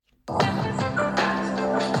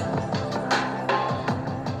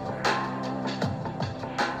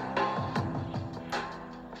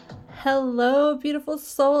Hello, beautiful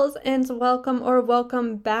souls, and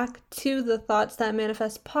welcome back to the Thoughts That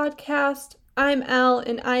Manifest podcast. I'm Elle,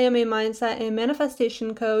 and I am a mindset and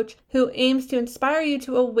manifestation coach who aims to inspire you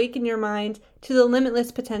to awaken your mind to the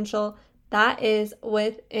limitless potential that is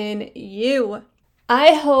within you.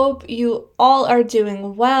 I hope you all are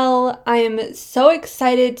doing well. I am so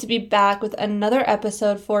excited to be back with another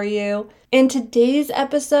episode for you. And today's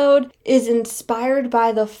episode is inspired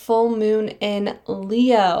by the full moon in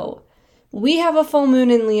Leo. We have a full moon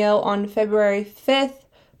in Leo on February 5th,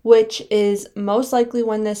 which is most likely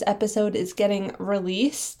when this episode is getting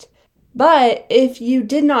released. But if you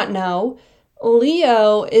did not know,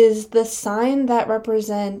 Leo is the sign that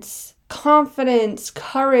represents confidence,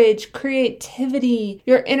 courage, creativity,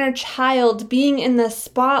 your inner child, being in the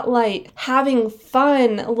spotlight, having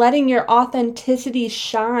fun, letting your authenticity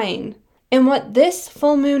shine. And what this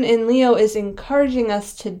full moon in Leo is encouraging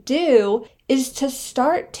us to do is to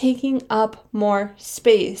start taking up more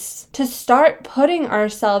space, to start putting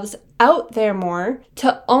ourselves out there more,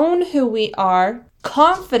 to own who we are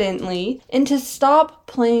confidently, and to stop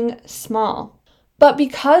playing small. But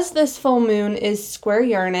because this full moon is square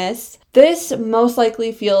Uranus, this most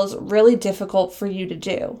likely feels really difficult for you to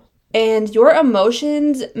do. And your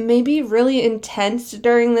emotions may be really intense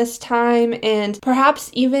during this time, and perhaps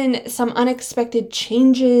even some unexpected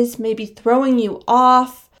changes may be throwing you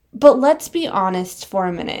off. But let's be honest for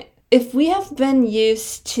a minute. If we have been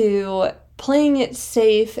used to playing it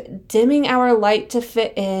safe, dimming our light to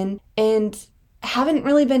fit in, and haven't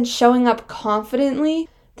really been showing up confidently,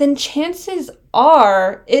 then chances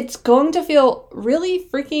are it's going to feel really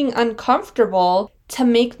freaking uncomfortable to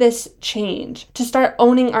make this change, to start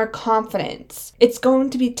owning our confidence. It's going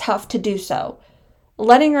to be tough to do so.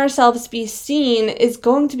 Letting ourselves be seen is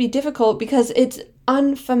going to be difficult because it's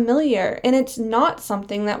unfamiliar and it's not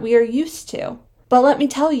something that we are used to. But let me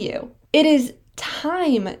tell you, it is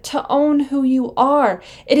time to own who you are.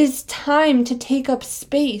 It is time to take up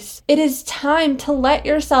space. It is time to let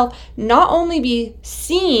yourself not only be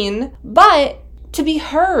seen, but to be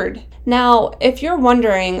heard. Now, if you're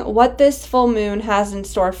wondering what this full moon has in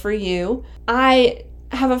store for you, I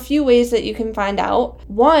have a few ways that you can find out.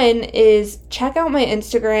 One is check out my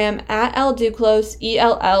Instagram at ElleDuclos,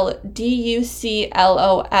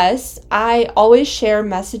 ELLDUCLOS. I always share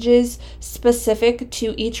messages specific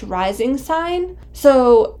to each rising sign.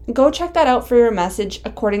 So go check that out for your message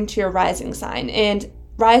according to your rising sign. And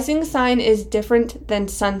rising sign is different than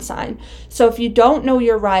sun sign. So if you don't know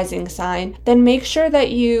your rising sign, then make sure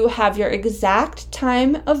that you have your exact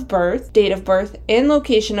time of birth, date of birth, and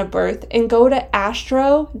location of birth, and go to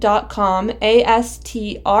astro.com,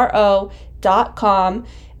 astro.com,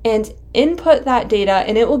 and input that data,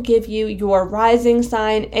 and it will give you your rising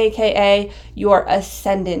sign, aka your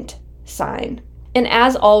ascendant sign. And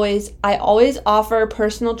as always, I always offer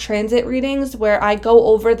personal transit readings where I go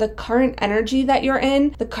over the current energy that you're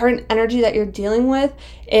in, the current energy that you're dealing with,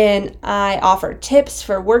 and I offer tips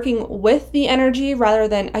for working with the energy rather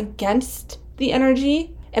than against the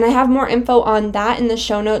energy. And I have more info on that in the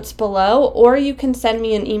show notes below, or you can send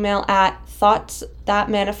me an email at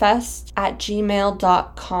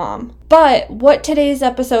thoughtsthatmanifest@gmail.com. But what today's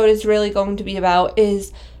episode is really going to be about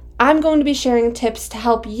is I'm going to be sharing tips to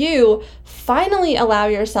help you finally allow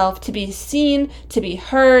yourself to be seen, to be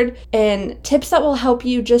heard, and tips that will help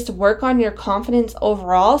you just work on your confidence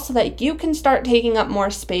overall so that you can start taking up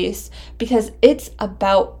more space, because it's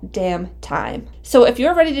about damn time. So if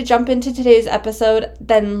you're ready to jump into today's episode,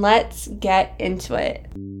 then let's get into it.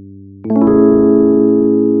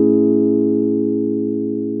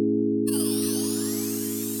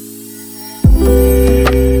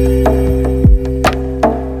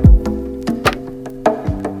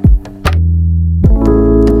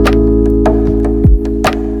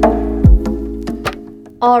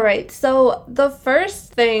 Alright, so the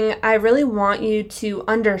first thing I really want you to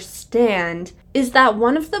understand is that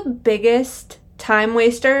one of the biggest time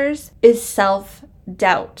wasters is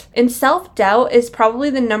self-doubt. And self-doubt is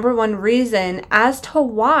probably the number one reason as to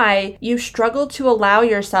why you struggle to allow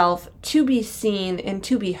yourself to be seen and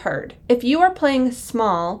to be heard. If you are playing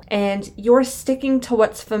small and you're sticking to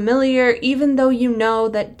what's familiar, even though you know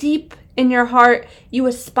that deep in your heart you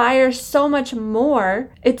aspire so much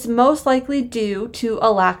more, it's most likely due to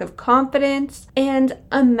a lack of confidence and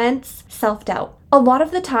immense self-doubt. A lot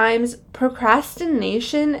of the times,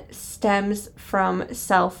 procrastination stems from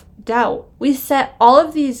self-doubt. self-doubt. We set all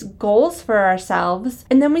of these goals for ourselves,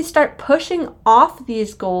 and then we start pushing off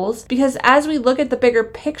these goals because as we look at the bigger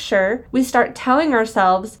picture, we start telling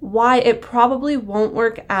ourselves why it probably won't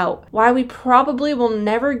work out, why we probably will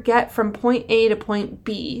never get from point A to point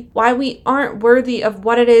B, why we aren't worthy of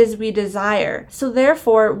what it is we desire. So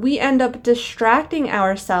therefore, we end up distracting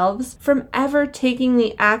ourselves from ever taking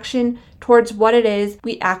the action towards what it is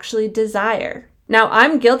we actually desire. Now,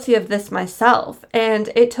 I'm guilty of this myself, and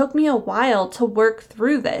it took me a while to work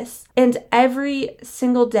through this. And every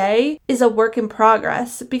single day is a work in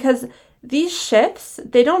progress because these shifts,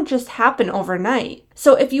 they don't just happen overnight.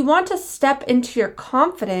 So if you want to step into your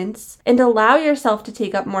confidence and allow yourself to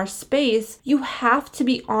take up more space, you have to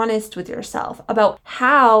be honest with yourself about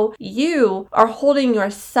how you are holding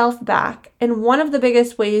yourself back. And one of the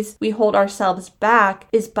biggest ways we hold ourselves back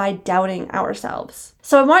is by doubting ourselves.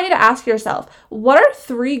 So I want you to ask yourself, what are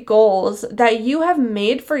 3 goals that you have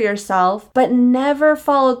made for yourself but never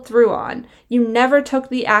followed through on? You never took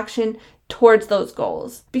the action towards those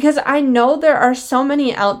goals. Because I know there are so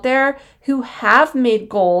many out there who have made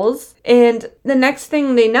goals and the next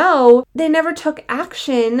thing they know, they never took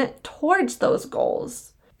action towards those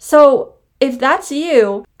goals. So if that's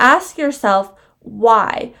you, ask yourself,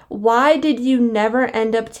 why? Why did you never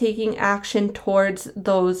end up taking action towards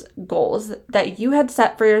those goals that you had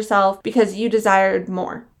set for yourself because you desired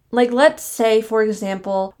more? Like, let's say, for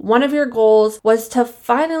example, one of your goals was to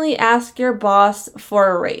finally ask your boss for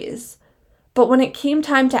a raise. But when it came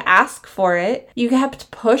time to ask for it, you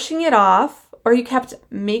kept pushing it off, or you kept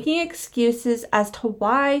making excuses as to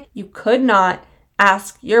why you could not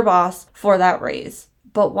ask your boss for that raise.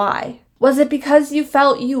 But why? Was it because you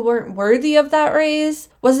felt you weren't worthy of that raise?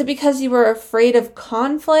 Was it because you were afraid of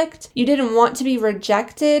conflict? You didn't want to be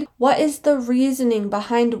rejected? What is the reasoning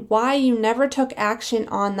behind why you never took action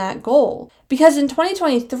on that goal? Because in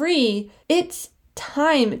 2023, it's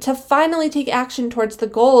time to finally take action towards the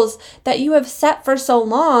goals that you have set for so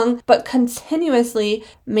long, but continuously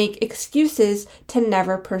make excuses to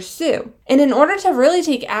never pursue. And in order to really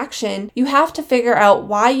take action, you have to figure out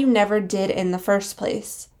why you never did in the first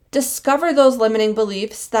place. Discover those limiting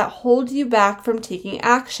beliefs that hold you back from taking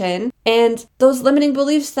action and those limiting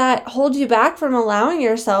beliefs that hold you back from allowing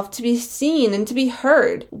yourself to be seen and to be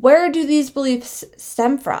heard. Where do these beliefs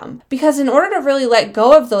stem from? Because in order to really let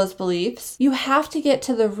go of those beliefs, you have to get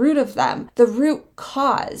to the root of them, the root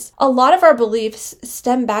cause. A lot of our beliefs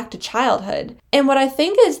stem back to childhood. And what I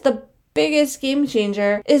think is the biggest game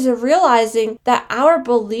changer is realizing that our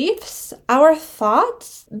beliefs, our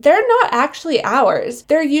thoughts, they're not actually ours.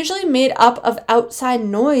 They're usually made up of outside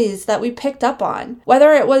noise that we picked up on.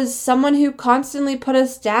 Whether it was someone who constantly put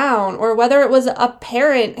us down, or whether it was a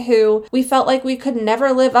parent who we felt like we could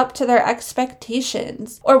never live up to their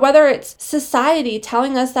expectations, or whether it's society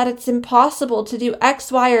telling us that it's impossible to do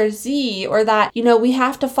X, Y, or Z, or that, we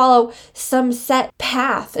have to follow some set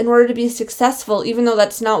path in order to be successful, even though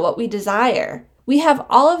that's not what we desire. We have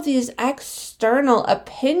all of these external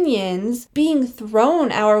opinions being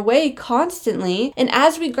thrown our way constantly, and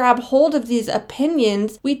as we grab hold of these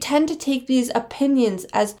opinions, we tend to take these opinions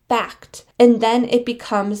as fact, and then it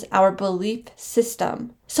becomes our belief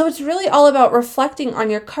system. So it's really all about reflecting on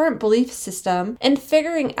your current belief system and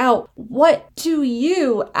figuring out, what do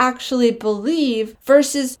you actually believe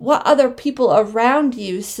versus what other people around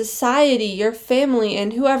you, society, your family,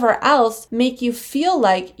 and whoever else make you feel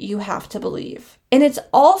like you have to believe. And it's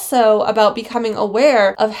also about becoming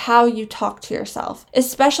aware of how you talk to yourself,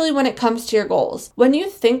 especially when it comes to your goals. When you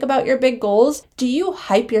think about your big goals, do you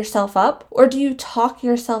hype yourself up or do you talk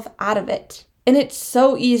yourself out of it? And it's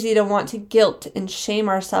so easy to want to guilt and shame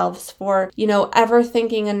ourselves for, ever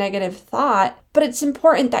thinking a negative thought. But it's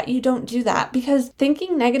important that you don't do that, because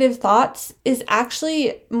thinking negative thoughts is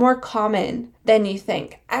actually more common than you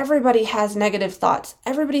think. Everybody has negative thoughts.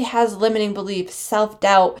 Everybody has limiting beliefs,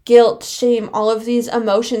 self-doubt, guilt, shame, all of these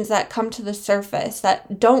emotions that come to the surface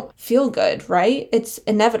that don't feel good, right? It's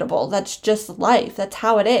inevitable. That's just life. That's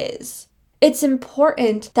how it is. It's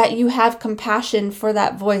important that you have compassion for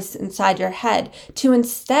that voice inside your head to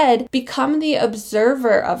instead become the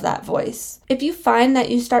observer of that voice. If you find that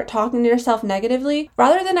you start talking to yourself negatively,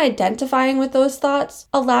 rather than identifying with those thoughts,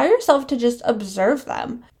 allow yourself to just observe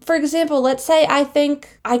them. For example, let's say I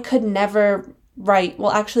think I could never write.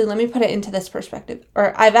 Well, actually, let me put it into this perspective.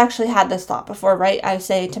 Or I've actually had this thought before, right? I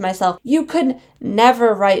say to myself, you could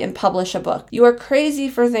never write and publish a book. You are crazy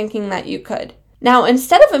for thinking that you could. Now,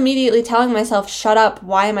 instead of immediately telling myself, shut up,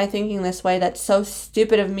 why am I thinking this way? That's so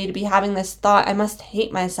stupid of me to be having this thought. I must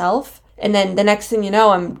hate myself. And then the next thing you know,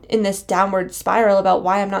 I'm in this downward spiral about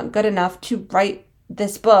why I'm not good enough to write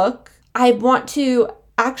this book. I want to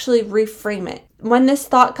actually reframe it. When this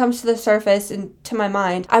thought comes to the surface and to my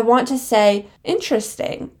mind, I want to say,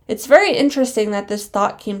 interesting. It's very interesting that this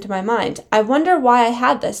thought came to my mind. I wonder why I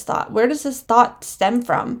had this thought. Where does this thought stem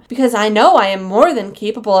from? Because I know I am more than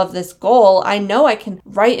capable of this goal. I know I can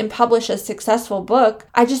write and publish a successful book.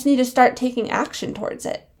 I just need to start taking action towards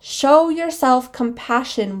it. Show yourself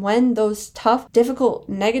compassion when those tough, difficult,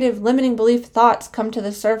 negative, limiting belief thoughts come to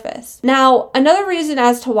the surface. Now, another reason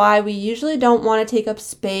as to why we usually don't want to take up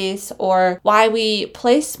space or why we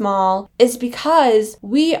play small is because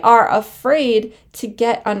we are afraid to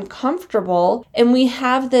get uncomfortable and we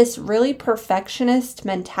have this really perfectionist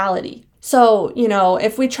mentality. So,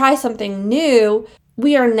 if we try something new,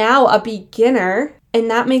 we are now a beginner. And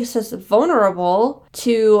that makes us vulnerable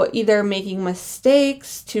to either making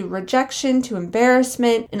mistakes, to rejection, to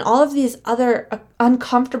embarrassment, and all of these other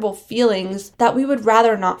uncomfortable feelings that we would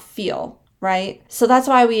rather not feel, right? So that's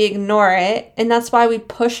why we ignore it, and that's why we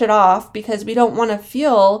push it off, because we don't want to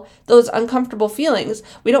feel those uncomfortable feelings.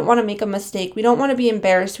 We don't want to make a mistake. We don't want to be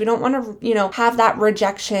embarrassed. We don't want to, have that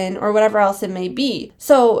rejection or whatever else it may be.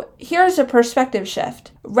 So here's a perspective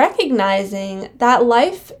shift. Recognizing that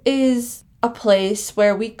life is a place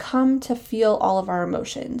where we come to feel all of our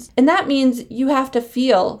emotions. And that means you have to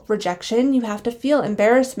feel rejection, you have to feel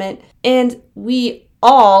embarrassment, and we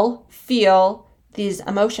all feel these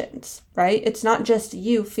emotions, right? It's not just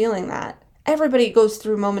you feeling that. Everybody goes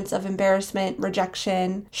through moments of embarrassment,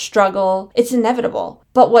 rejection, struggle. It's inevitable.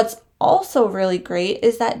 But what's also really great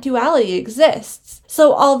is that duality exists.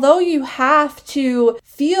 So although you have to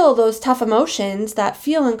feel those tough emotions that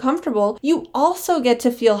feel uncomfortable, you also get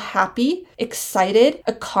to feel happy, excited,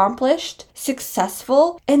 accomplished,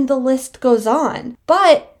 successful, and the list goes on.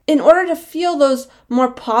 But in order to feel those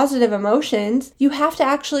more positive emotions, you have to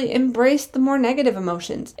actually embrace the more negative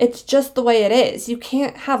emotions. It's just the way it is. You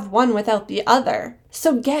can't have one without the other.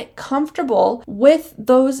 So get comfortable with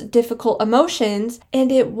those difficult emotions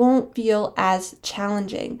and it won't feel as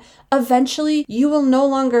challenging. Eventually, you will no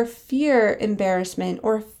longer fear embarrassment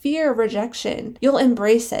or fear rejection. You'll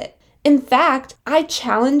embrace it. In fact, I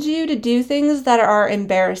challenge you to do things that are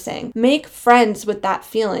embarrassing. Make friends with that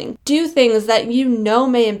feeling. Do things that you know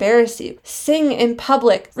may embarrass you. Sing in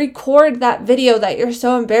public. Record that video that you're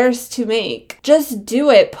so embarrassed to make. Just do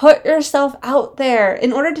it. Put yourself out there.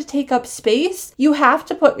 In order to take up space, you have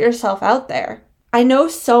to put yourself out there. I know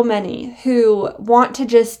so many who want to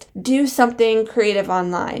just do something creative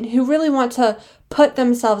online, who really want to put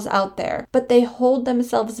themselves out there, but they hold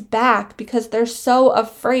themselves back because they're so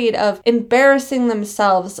afraid of embarrassing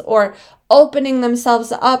themselves or opening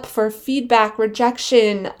themselves up for feedback,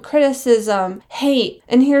 rejection, criticism, hate.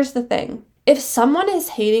 And here's the thing. If someone is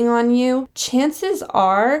hating on you, chances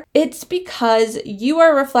are it's because you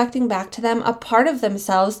are reflecting back to them a part of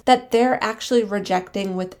themselves that they're actually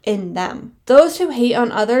rejecting within them. Those who hate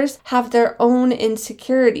on others have their own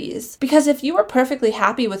insecurities. Because if you are perfectly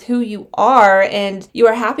happy with who you are and you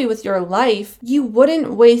are happy with your life, you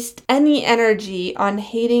wouldn't waste any energy on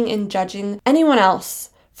hating and judging anyone else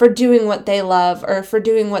for doing what they love or for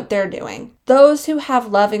doing what they're doing. Those who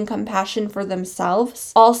have love and compassion for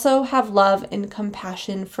themselves also have love and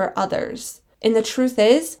compassion for others. And the truth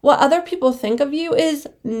is, what other people think of you is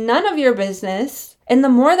none of your business. And the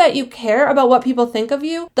more that you care about what people think of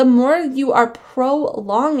you, the more you are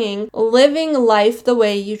prolonging living life the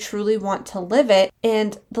way you truly want to live it,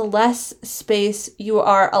 and the less space you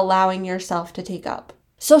are allowing yourself to take up.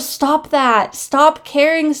 So stop that. Stop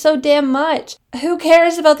caring so damn much. Who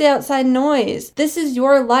cares about the outside noise? This is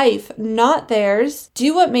your life, not theirs.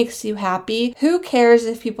 Do what makes you happy. Who cares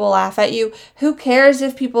if people laugh at you? Who cares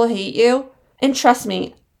if people hate you? And trust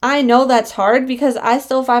me, I know that's hard because I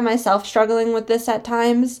still find myself struggling with this at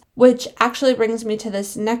times, which actually brings me to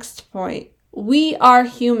this next point. We are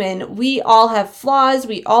human. We all have flaws.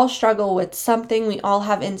 We all struggle with something. We all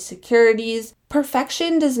have insecurities.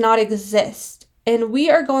 Perfection does not exist. And we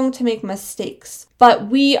are going to make mistakes, but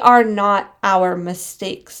we are not our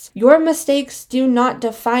mistakes. Your mistakes do not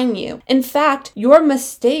define you. In fact, your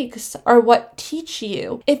mistakes are what teach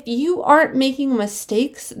you. If you aren't making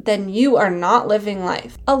mistakes, then you are not living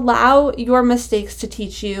life. Allow your mistakes to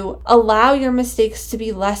teach you. Allow your mistakes to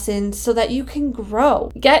be lessons so that you can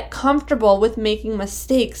grow. Get comfortable with making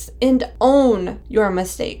mistakes and own your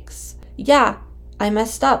mistakes. Yeah, I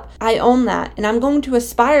messed up. I own that. And I'm going to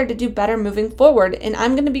aspire to do better moving forward. And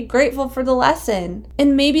I'm going to be grateful for the lesson.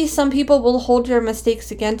 And maybe some people will hold your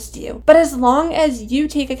mistakes against you. But as long as you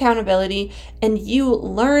take accountability and you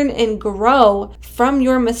learn and grow from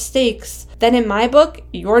your mistakes, then in my book,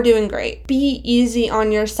 you're doing great. Be easy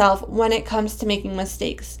on yourself when it comes to making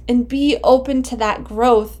mistakes and be open to that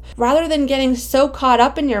growth rather than getting so caught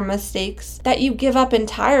up in your mistakes that you give up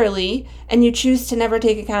entirely and you choose to never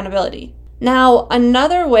take accountability. Now,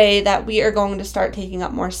 another way that we are going to start taking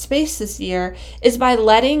up more space this year is by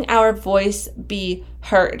letting our voice be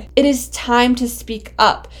heard. It is time to speak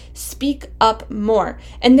up. Speak up more.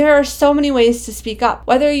 And there are so many ways to speak up.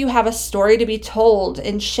 Whether you have a story to be told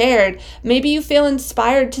and shared, maybe you feel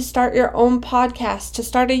inspired to start your own podcast, to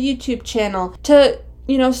start a YouTube channel, to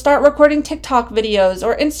start recording TikTok videos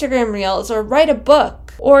or Instagram reels or write a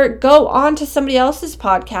book or go on to somebody else's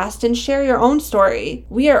podcast and share your own story.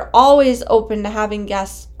 We are always open to having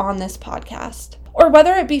guests on this podcast. Or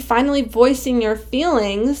whether it be finally voicing your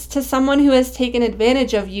feelings to someone who has taken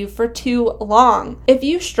advantage of you for too long. If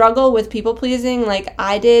you struggle with people pleasing like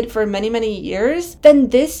I did for many, many years, then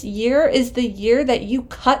this year is the year that you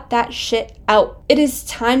cut that shit out. It is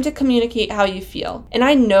time to communicate how you feel. And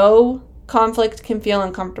I know conflict can feel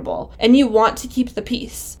uncomfortable and you want to keep the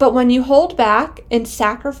peace. But when you hold back and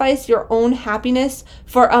sacrifice your own happiness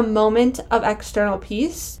for a moment of external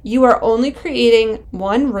peace, you are only creating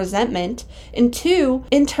 1, resentment, and 2,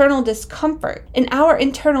 internal discomfort. And our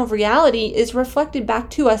internal reality is reflected back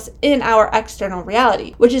to us in our external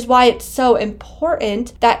reality, which is why it's so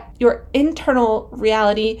important that your internal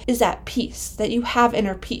reality is at peace, that you have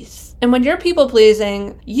inner peace. And when you're people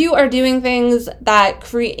pleasing, you are doing things that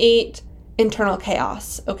create internal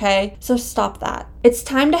chaos, okay? So stop that. It's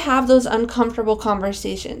time to have those uncomfortable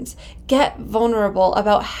conversations. Get vulnerable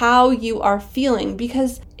about how you are feeling,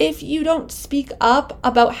 because if you don't speak up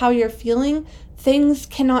about how you're feeling, things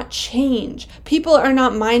cannot change. People are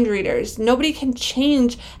not mind readers. Nobody can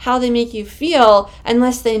change how they make you feel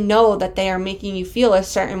unless they know that they are making you feel a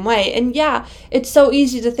certain way. And yeah, it's so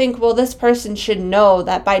easy to think, well, this person should know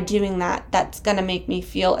that by doing that, that's gonna make me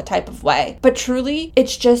feel a type of way. But truly,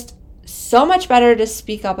 it's just so much better to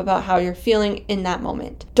speak up about how you're feeling in that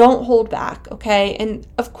moment. Don't hold back, okay? And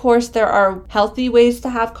of course, there are healthy ways to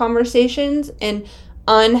have conversations and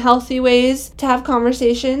unhealthy ways to have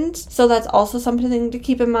conversations. So that's also something to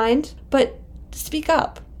keep in mind. But speak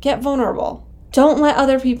up. Get vulnerable. Don't let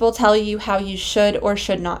other people tell you how you should or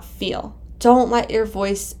should not feel. Don't let your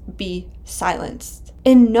voice be silenced.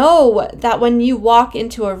 And know that when you walk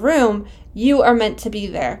into a room, you are meant to be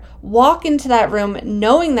there. Walk into that room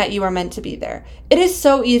knowing that you are meant to be there. It is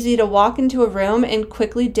so easy to walk into a room and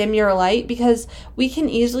quickly dim your light because we can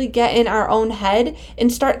easily get in our own head and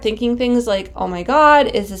start thinking things like, oh my God,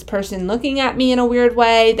 is this person looking at me in a weird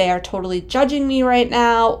way? They are totally judging me right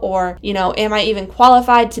now. Or, am I even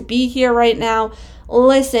qualified to be here right now?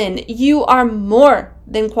 Listen, you are more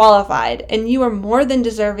than qualified and you are more than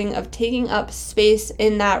deserving of taking up space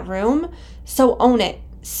in that room. So own it.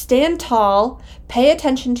 Stand tall, pay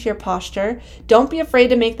attention to your posture. Don't be afraid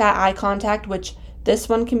to make that eye contact, which this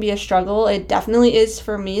one can be a struggle. It definitely is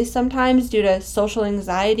for me sometimes due to social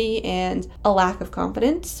anxiety and a lack of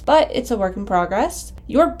confidence, but it's a work in progress.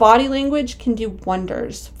 Your body language can do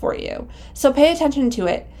wonders for you. So pay attention to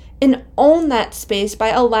it and own that space by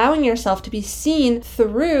allowing yourself to be seen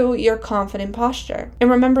through your confident posture.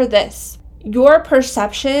 And remember this, your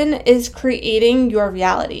perception is creating your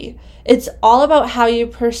reality. It's all about how you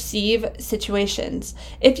perceive situations.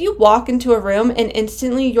 If you walk into a room and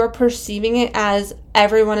instantly you're perceiving it as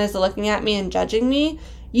everyone is looking at me and judging me,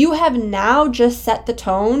 you have now just set the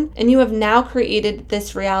tone and you have now created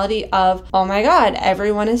this reality of, oh my God,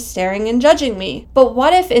 everyone is staring and judging me. But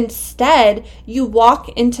what if instead you walk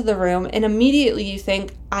into the room and immediately you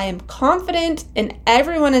think, I am confident and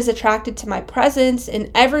everyone is attracted to my presence and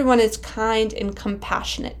everyone is kind and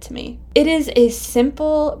compassionate to me. It is a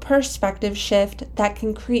simple perspective shift that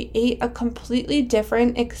can create a completely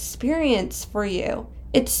different experience for you.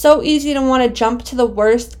 It's so easy to want to jump to the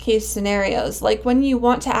worst case scenarios, like when you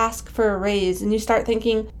want to ask for a raise and you start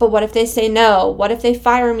thinking, but what if they say no? What if they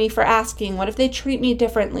fire me for asking? What if they treat me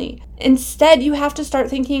differently? Instead, you have to start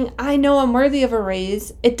thinking, I know I'm worthy of a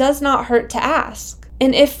raise. It does not hurt to ask.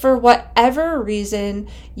 And if for whatever reason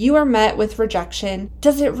you are met with rejection,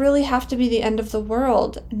 does it really have to be the end of the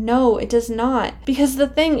world? No, it does not. Because the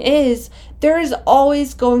thing is, there is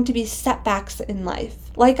always going to be setbacks in life.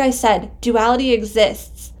 Like I said, duality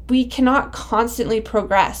exists. We cannot constantly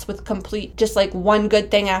progress with complete, just like one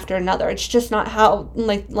good thing after another. It's just not how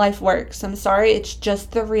like life works. I'm sorry. It's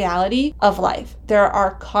just the reality of life. There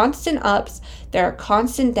are constant ups, there are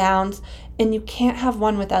constant downs, and you can't have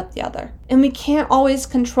one without the other. And we can't always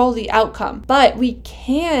control the outcome, but we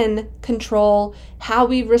can control how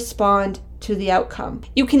we respond to the outcome.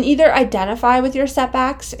 You can either identify with your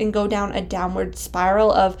setbacks and go down a downward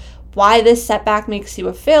spiral of why this setback makes you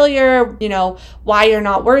a failure, why you're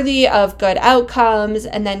not worthy of good outcomes,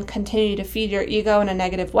 and then continue to feed your ego in a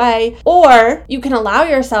negative way. Or you can allow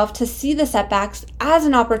yourself to see the setbacks as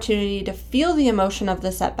an opportunity to feel the emotion of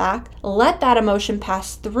the setback, let that emotion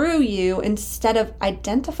pass through you instead of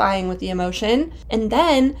identifying with the emotion, and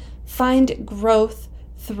then find growth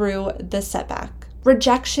through the setback.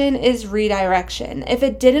 Rejection is redirection. If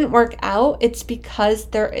it didn't work out, it's because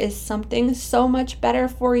there is something so much better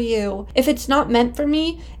for you. If it's not meant for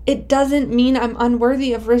me, it doesn't mean I'm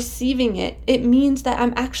unworthy of receiving it. It means that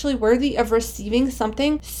I'm actually worthy of receiving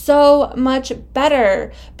something so much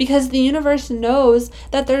better because the universe knows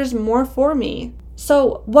that there's more for me.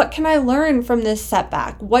 So what can I learn from this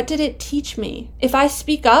setback? What did it teach me? If I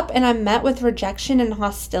speak up and I'm met with rejection and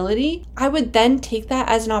hostility, I would then take that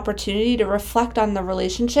as an opportunity to reflect on the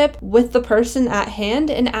relationship with the person at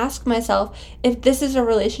hand and ask myself if this is a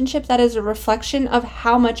relationship that is a reflection of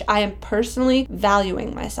how much I am personally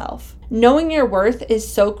valuing myself. Knowing your worth is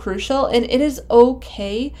so crucial, and it is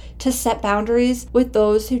okay to set boundaries with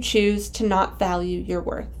those who choose to not value your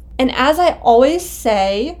worth. And as I always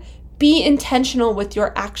say, be intentional with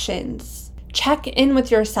your actions. Check in with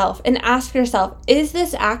yourself and ask yourself, is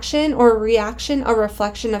this action or reaction a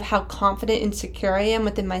reflection of how confident and secure I am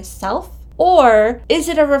within myself? Or is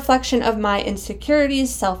it a reflection of my insecurities,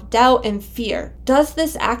 self-doubt, and fear? Does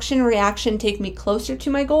this action reaction take me closer to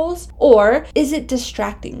my goals? Or is it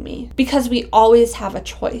distracting me? Because we always have a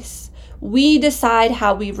choice. We decide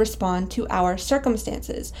how we respond to our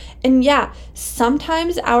circumstances. And yeah,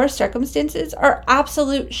 sometimes our circumstances are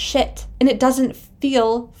absolute shit and it doesn't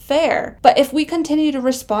feel fair. But if we continue to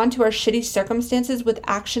respond to our shitty circumstances with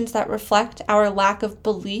actions that reflect our lack of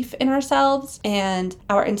belief in ourselves and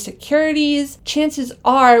our insecurities, chances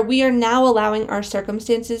are we are now allowing our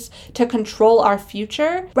circumstances to control our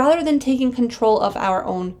future rather than taking control of our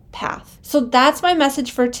own path. So that's my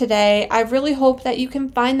message for today. I really hope that you can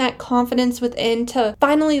find that confidence within to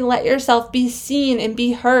finally let yourself be seen and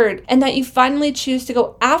be heard, and that you finally choose to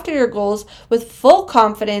go after your goals with full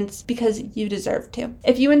confidence because you deserve to.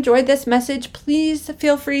 If you enjoyed this message, please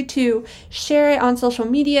feel free to share it on social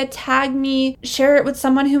media, tag me, share it with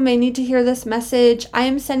someone who may need to hear this message. I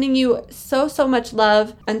am sending you so much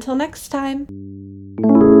love. Until next time.